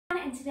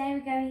and today we're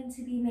going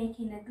to be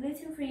making a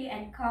gluten-free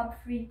and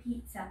carb-free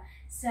pizza.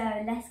 So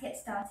let's get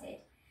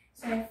started.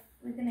 So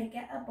we're going to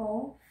get a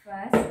bowl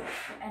first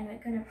and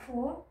we're going to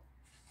pour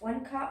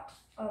 1 cup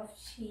of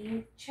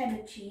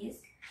cheddar cheese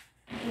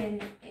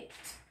in it.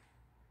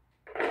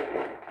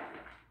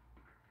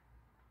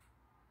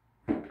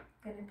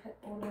 Going to put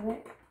all of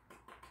it.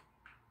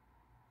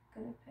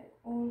 Going to put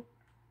all.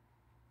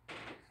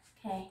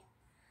 Okay.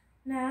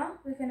 Now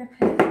we're going to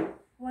put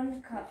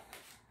 1 cup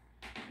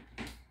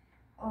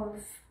of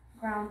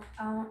ground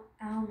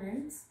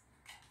almonds.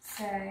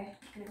 So I'm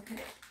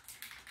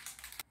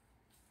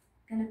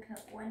gonna put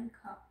 1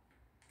 cup.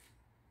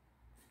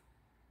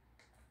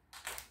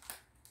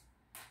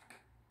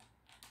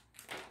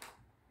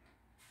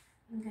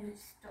 I'm gonna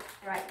stop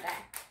right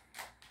there,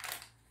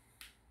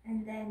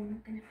 and then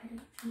I'm gonna put it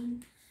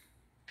in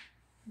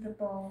the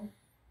bowl.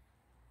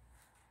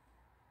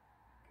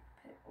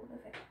 Put all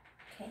of it.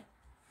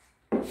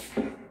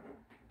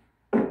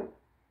 Okay.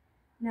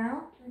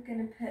 Now we're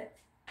gonna put.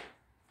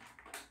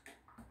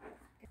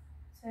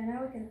 So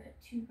now we're going to put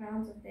 2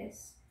 grams of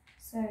this.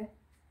 So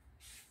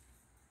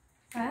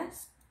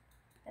first,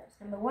 that's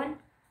number 1.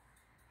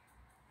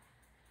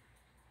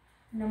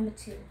 Number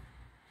 2.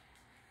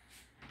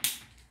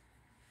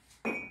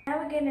 Now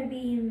we're going to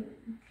be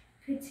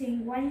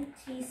putting 1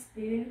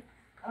 teaspoon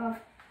of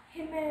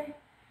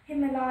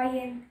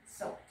Himalayan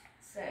salt.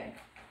 So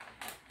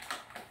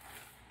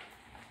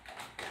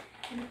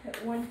I'm going to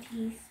put 1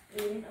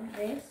 teaspoon of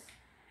this.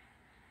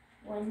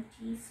 1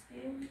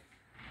 teaspoon.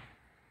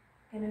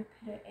 Gonna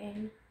put it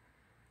in.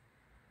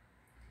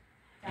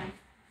 Done.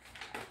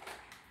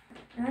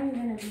 Now I'm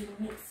gonna be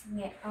mixing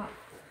it up.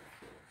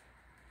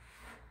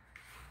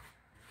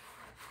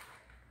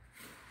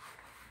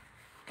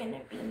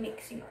 Gonna be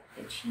mixing up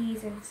the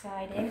cheese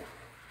inside it.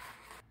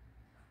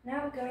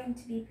 Now we're going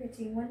to be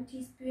putting 1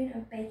 teaspoon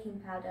of baking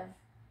powder.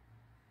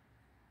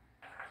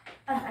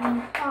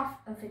 And half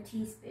of a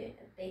teaspoon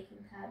of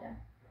baking powder.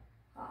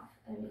 Half,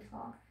 only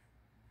half.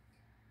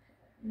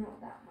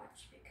 Not that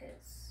much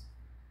because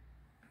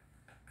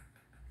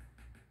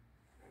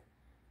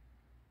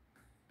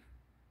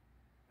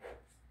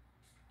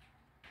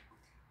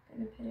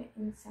going to put it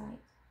inside.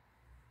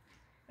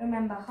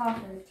 Remember,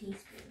 half of a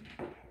teaspoon.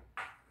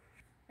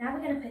 Now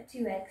we're going to put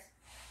 2 eggs.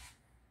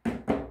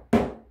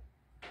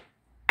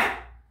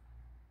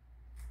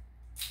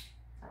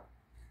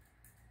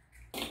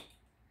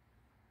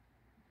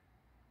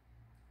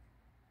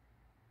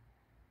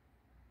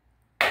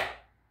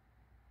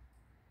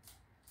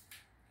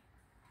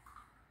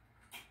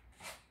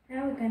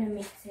 Now we're going to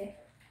mix it.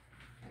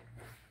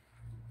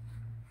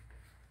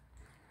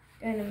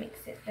 Going to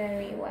mix it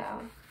very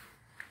well.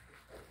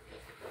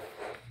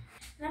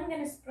 I'm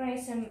going to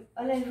spray some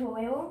olive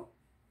oil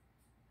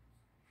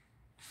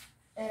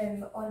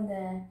on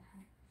the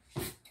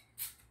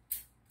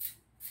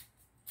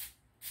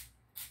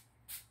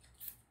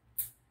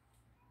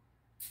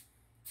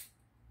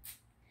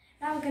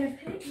Now we're going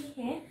to put it in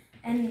here,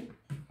 and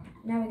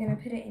now we're going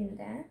to put it in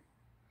there,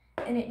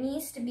 and it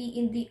needs to be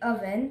in the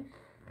oven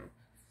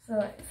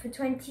for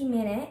 20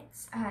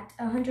 minutes at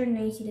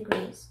 180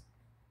 degrees.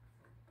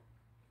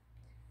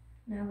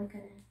 Now we're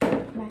going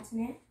to flatten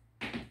it.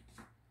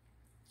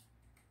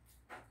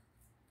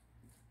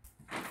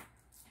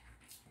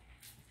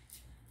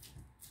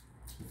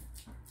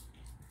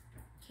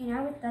 Okay,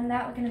 now we've done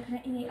that, we're going to put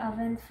it in the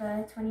oven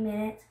for 20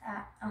 minutes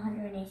at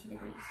 180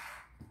 degrees.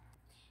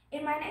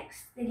 In my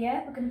next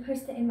video, we're going to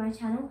post it in my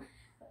channel.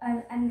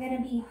 We're going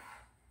to be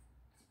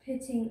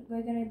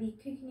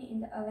cooking it in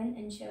the oven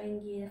and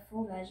showing you the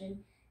full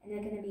version. And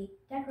we're going to be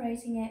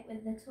decorating it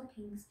with the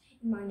toppings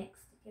in my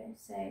next video.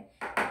 So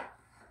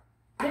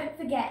don't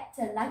forget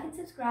to like and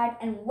subscribe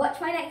and watch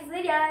my next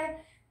video.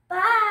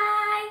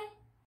 Bye!